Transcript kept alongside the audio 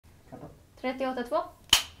38-2.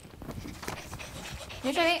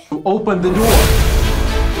 Nu kör vi! Open the door!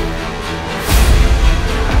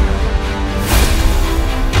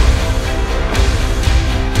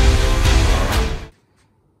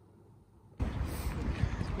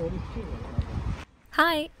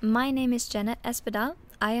 Hi, my name is Jeanett Espedal.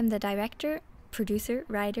 I am the director, producer,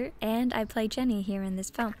 writer, and I play Jenny here in this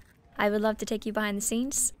film. I would love to take you behind the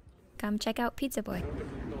scenes. Come check out Pizza Boy.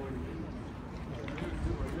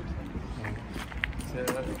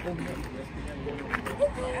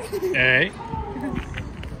 Hey.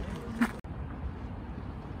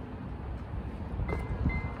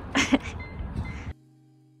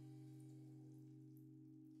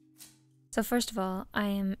 So first of all, I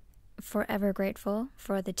am forever grateful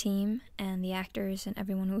for the team and the actors and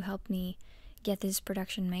everyone who helped me get this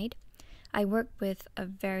production made. I worked with a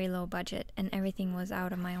very low budget and everything was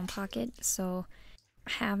out of my own pocket, so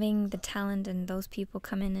having the talent and those people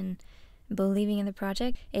come in and believing in the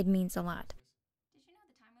project, it means a lot.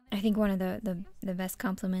 I think one of the best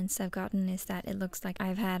compliments I've gotten is that it looks like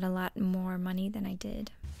I've had a lot more money than I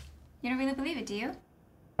did. You don't really believe it, do you?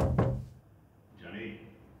 Johnny.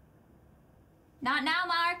 Not now,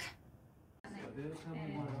 Mark!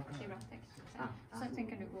 Sen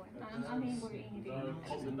kan du gå. Antingen går du in i bilen.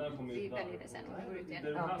 Vi väljer det sen. Och går ut igen.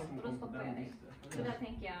 Och då stoppar jag dig. Så där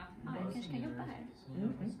tänker jag, jag kanske kan jobba här.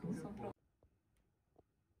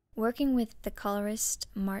 Working with the colorist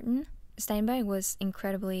Martin Steinberg was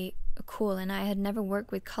incredibly cool, and I had never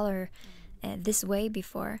worked with color this way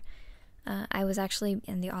before. I was actually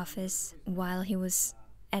in the office while he was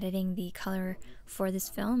editing the color for this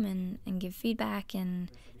film and give feedback and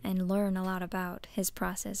learn a lot about his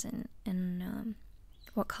process and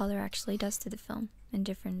what color actually does to the film in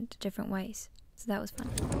different ways. So that was fun.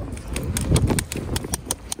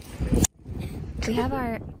 We have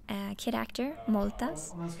our kid actor,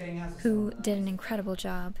 Moltas, who did an incredible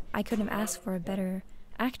job. I couldn't have asked for a better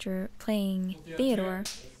actor playing Theodor.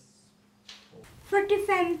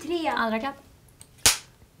 45-3. Andra klapp.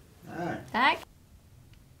 Tack.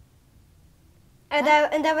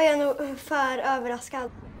 Där var jag nog för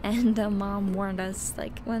överraskad. And the mom warned us,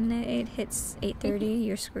 like, when it hits 8:30,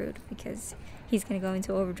 you're screwed because he's going to go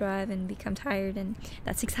into overdrive and become tired, and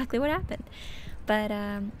that's exactly what happened. But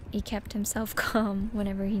he kept himself calm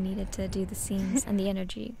whenever he needed to do the scenes, and the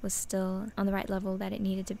energy was still on the right level that it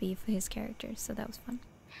needed to be for his character, so that was fun.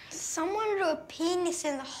 Someone drew a penis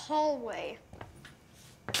in the hallway.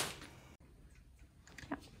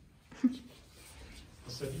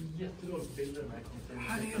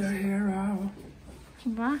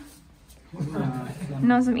 Va?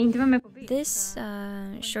 Någon som inte var med på bild. This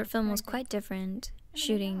short film was quite different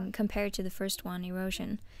shooting compared to the first one,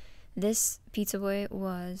 Erosion. This Pizza Boy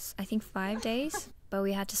was, I think, 5 days, but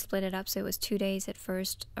we had to split it up, so it was 2 days at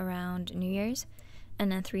first around New Year's, and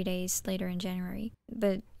then 3 days later in January.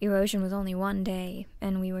 But Erosion was only 1 day,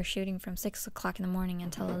 and we were shooting from 6 o'clock in the morning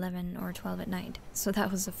until 11 or 12 at night. So that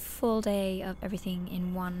was a full day of everything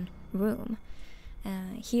in one room.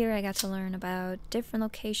 Here I got to learn about different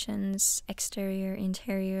locations, exterior,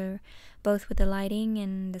 interior, both with the lighting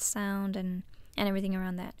and the sound and everything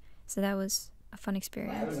around that. So that was a fun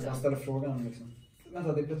experience.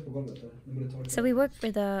 So we worked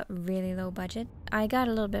with a really low budget. I got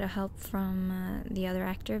a little bit of help from the other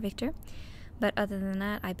actor, Victor, but other than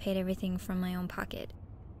that, I paid everything from my own pocket.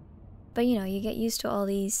 But you know, you get used to all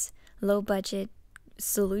these low budget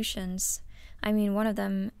solutions. I mean, one of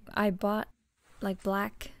them, I bought like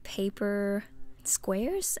black paper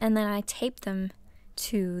squares and then I taped them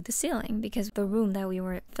to the ceiling because the room that we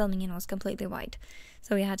were filming in was completely white.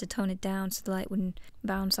 So we had to tone it down so the light wouldn't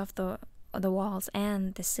bounce off the walls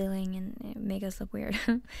and the ceiling and make us look weird.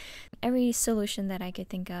 Every solution that I could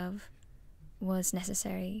think of was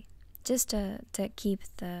necessary just to keep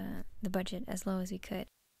the budget as low as we could.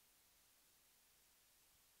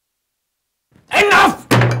 Enough!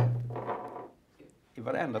 I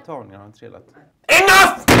varenda tagning har han trillat.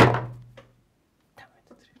 Enough!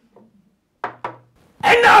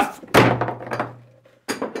 Enough!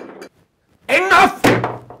 Enough!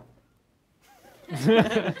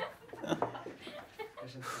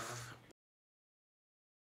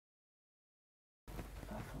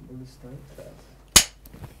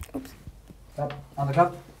 Oops. Andra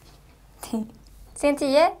klapp. Scen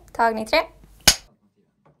 10, tagning 3.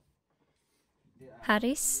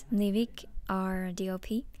 Haris, Mlivic, our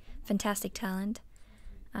DOP, fantastic talent.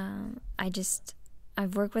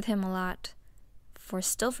 I've worked with him a lot for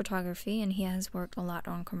still photography, and he has worked a lot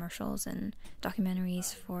on commercials and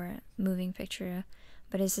documentaries for moving picture,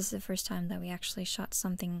 but this is the first time that we actually shot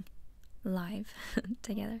something live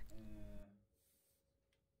together.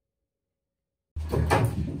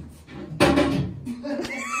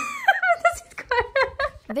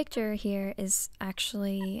 Victor here is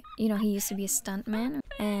actually, you know, he used to be a stuntman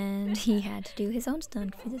and he had to do his own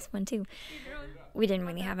stunt for this one too. We didn't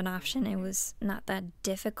really have an option. It was not that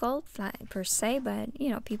difficult per se, but you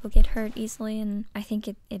know, people get hurt easily, and I think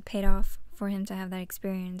it paid off for him to have that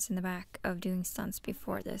experience in the back of doing stunts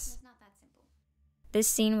before this. This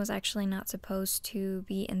scene was actually not supposed to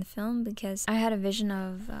be in the film because I had a vision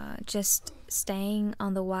of just staying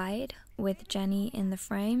on the wide with Jenny in the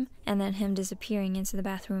frame and then him disappearing into the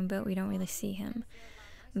bathroom, but we don't really see him.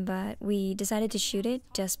 But we decided to shoot it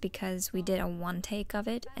just because we did a one take of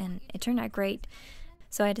it and it turned out great.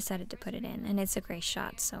 So I decided to put it in, and it's a great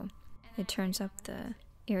shot, so it turns up the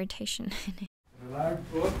irritation in it.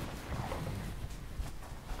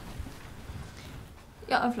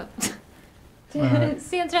 Ja, förlåt.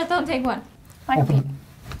 Scen 13, take 1. Open.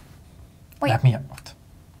 Wait. Let me out.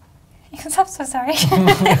 Because I'm so sorry.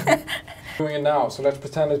 Doing it now, so let's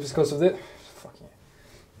pretend it's because of this. Fucking.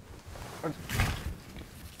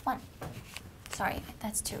 1. Sorry,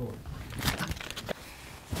 that's 2.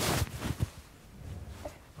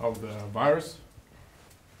 Of the virus.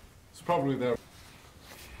 It's probably there.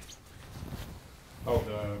 Of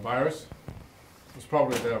the virus. It's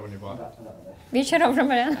probably there when you bought it. Vi kör om från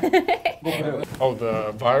början. Of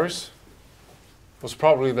the virus. Was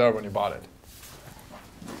probably there when you bought it.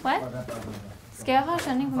 What? Ska jag ha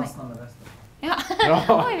känning på mig? Ja.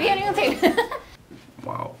 Oj, vi gör en gång till.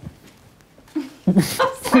 Wow.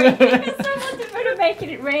 Sorry, it's so much for making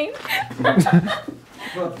it rain.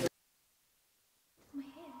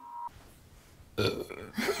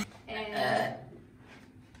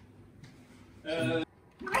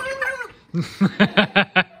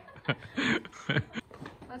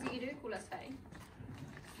 Vad tycker du är coolast färg?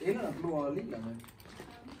 Jag gillar den blåa och lila nu.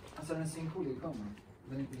 Alltså den är syncool i kameran.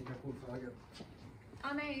 Den är inte lika cool för ögat. Ja,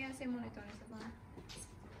 nej, jag ser monitorn så bara.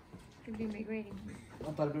 Det blir mer grading.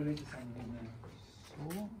 Vänta, det blir lite samma. Så.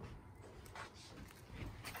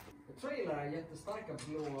 Jag tror jag gillar den jättestarka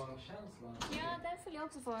blå känslan. Ja, den följer jag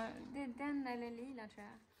också på. Det är den eller lila tror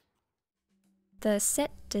jag. The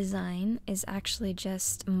set design is actually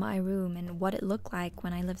just my room and what it looked like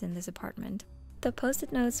when I lived in this apartment. The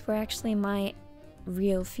post-it notes were actually my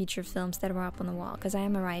real feature films that were up on the wall, because I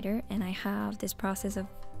am a writer and I have this process of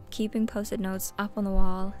keeping post-it notes up on the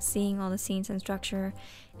wall, seeing all the scenes and structure,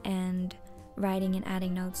 and writing and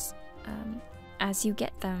adding notes as you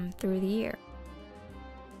get them through the year.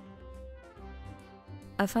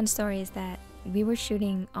 A fun story is that we were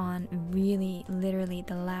shooting on really literally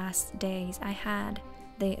the last days I had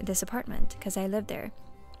this apartment, because I lived there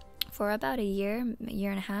for about a year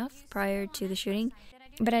and a half prior to the shooting.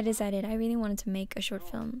 But I decided I really wanted to make a short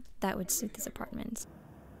film that would suit this apartment.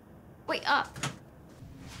 Wait up!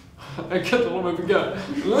 Jag kan inte hålla mig på gött.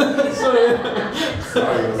 Sorry.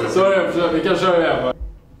 Sorry, vi kan köra igen.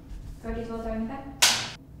 42 tar ungefär.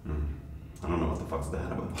 I don't know what the fuck's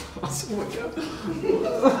that about. Alltså, oh my god.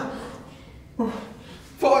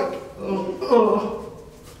 Fuck!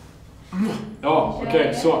 Ja,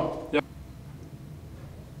 okej, så. Ja.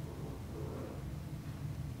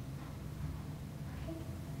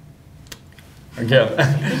 Okej.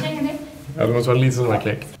 Ja, det måste vara lite sån här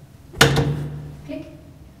klick. Klick.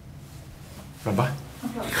 Vänta.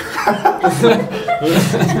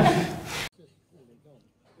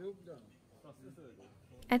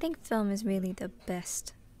 I think film is really the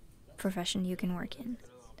best profession you can work in.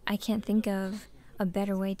 I can't think of a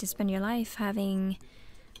better way to spend your life, having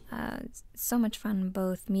so much fun,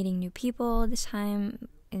 both meeting new people this time.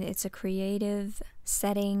 It's a creative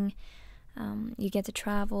setting. You get to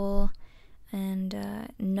travel, and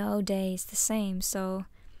no day is the same. So,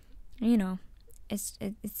 you know,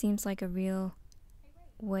 it seems like a real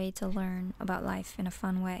way to learn about life in a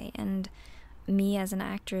fun way. And me as an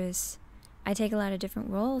actress, I take a lot of different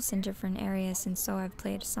roles in different areas, and so I've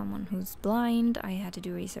played someone who's blind. I had to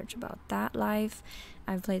do research about that life.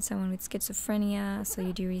 I've played someone with schizophrenia, so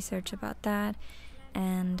you do research about that.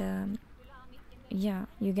 And yeah,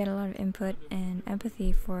 you get a lot of input and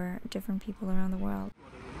empathy for different people around the world.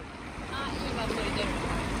 Han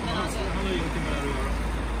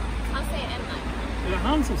säger en line. Är det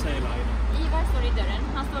han som säger line? Ivar står i dörren,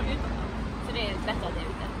 han står utanför. Så det är bättre att det är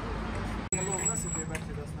ute.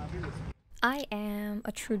 I am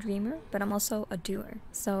a true dreamer, but I'm also a doer.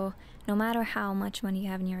 So no matter how much money you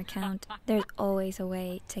have in your account, there's always a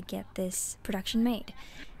way to get this production made.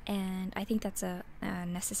 And I think that's a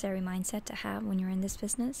necessary mindset to have when you're in this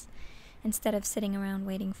business. Instead of sitting around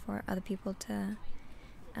waiting for other people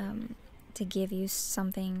to give you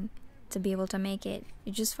something to be able to make it,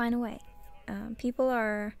 you just find a way. People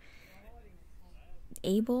are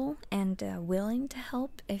able and willing to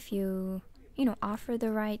help if you offer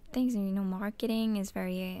the right things. And, marketing is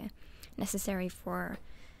very necessary for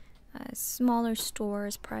smaller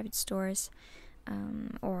stores, private stores,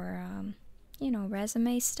 or,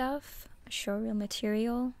 resume stuff, showreel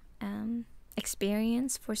material,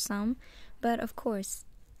 experience for some. But of course,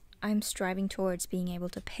 I'm striving towards being able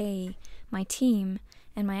to pay my team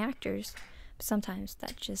and my actors. But sometimes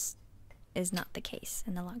that just is not the case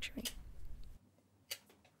in the luxury.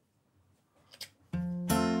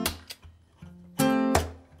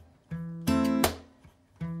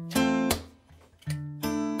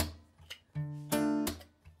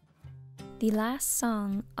 The last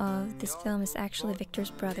song of this film is actually Victor's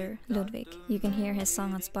brother, Ludvig. You can hear his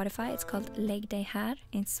song on Spotify. It's called Lägg här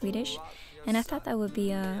in Swedish. And I thought that would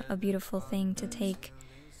be a beautiful thing to take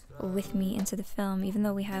with me into the film, even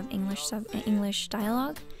though we have English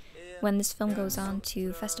dialogue. When this film goes on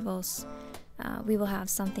to festivals, we will have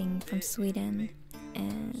something from Sweden,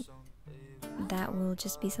 and that will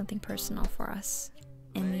just be something personal for us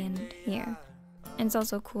in the end here. And it's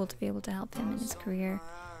also cool to be able to help him in his career,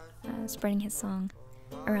 spreading his song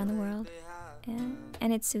around the world,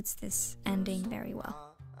 and it suits this ending very well.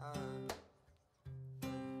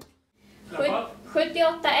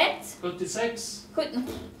 78-1. 76.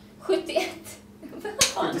 71.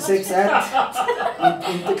 76-1.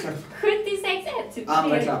 Inte klapp. 76-1.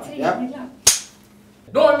 Andra klapp, ja.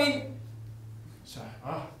 No, I mean...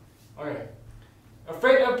 Okay. A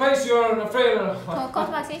place you're afraid of... Kom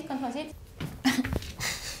tillbaka hit.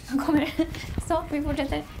 Han kommer. Så, vi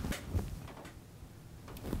fortsätter.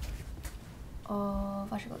 Och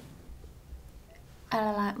varsågod.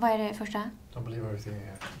 Vad är det första? Don't believe everything you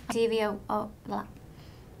hear. See via... Oh, blah.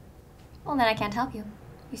 Well, then I can't help you.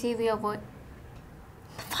 You see via what?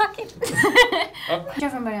 Fuck it! Kör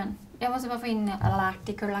från början. Jag måste bara få in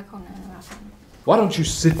artikulationen. Why don't you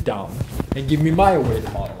sit down and give me my way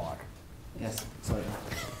to monologue? Yes, sorry.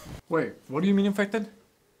 Wait, what do you mean infected?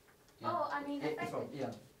 Oh, I mean infected.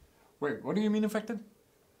 Yeah. Wait, what do you mean infected?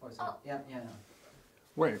 Ja.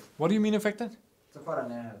 Wait, what do you mean infected? Så kvar den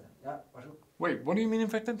nere. Ja, varsågod. Wait, what do you mean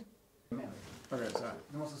infected? Med. Okay, så här.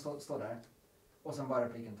 Du måste stå där. Och sen bara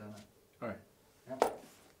repliken till henne. Okay. Ja.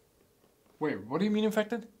 Wait, what do you mean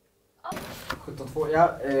infected? 17-2,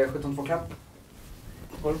 ja. 17-2 klapp.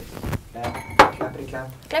 Håll.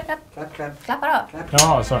 Klapp. Klappa då.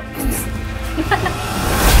 Ja, sorry.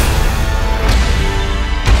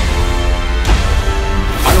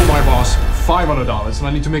 I owe my boss $500 and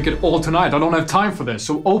I need to make it all tonight. I don't have time for this,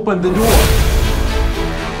 so open the door.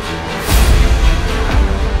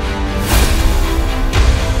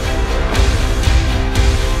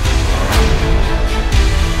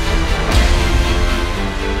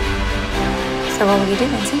 So what will you do,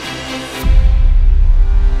 Vincent?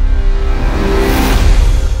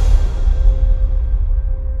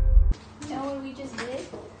 You know what we just did?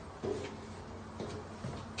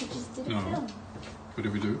 We just did a film. What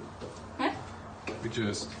did we do? Huh? We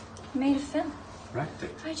just... Made a film. Right.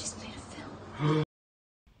 I just made a film.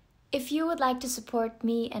 If you would like to support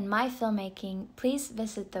me and my filmmaking, please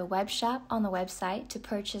visit the web shop on the website to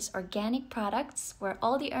purchase organic products where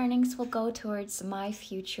all the earnings will go towards my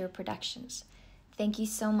future productions. Thank you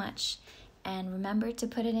so much, and remember to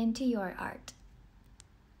put it into your art.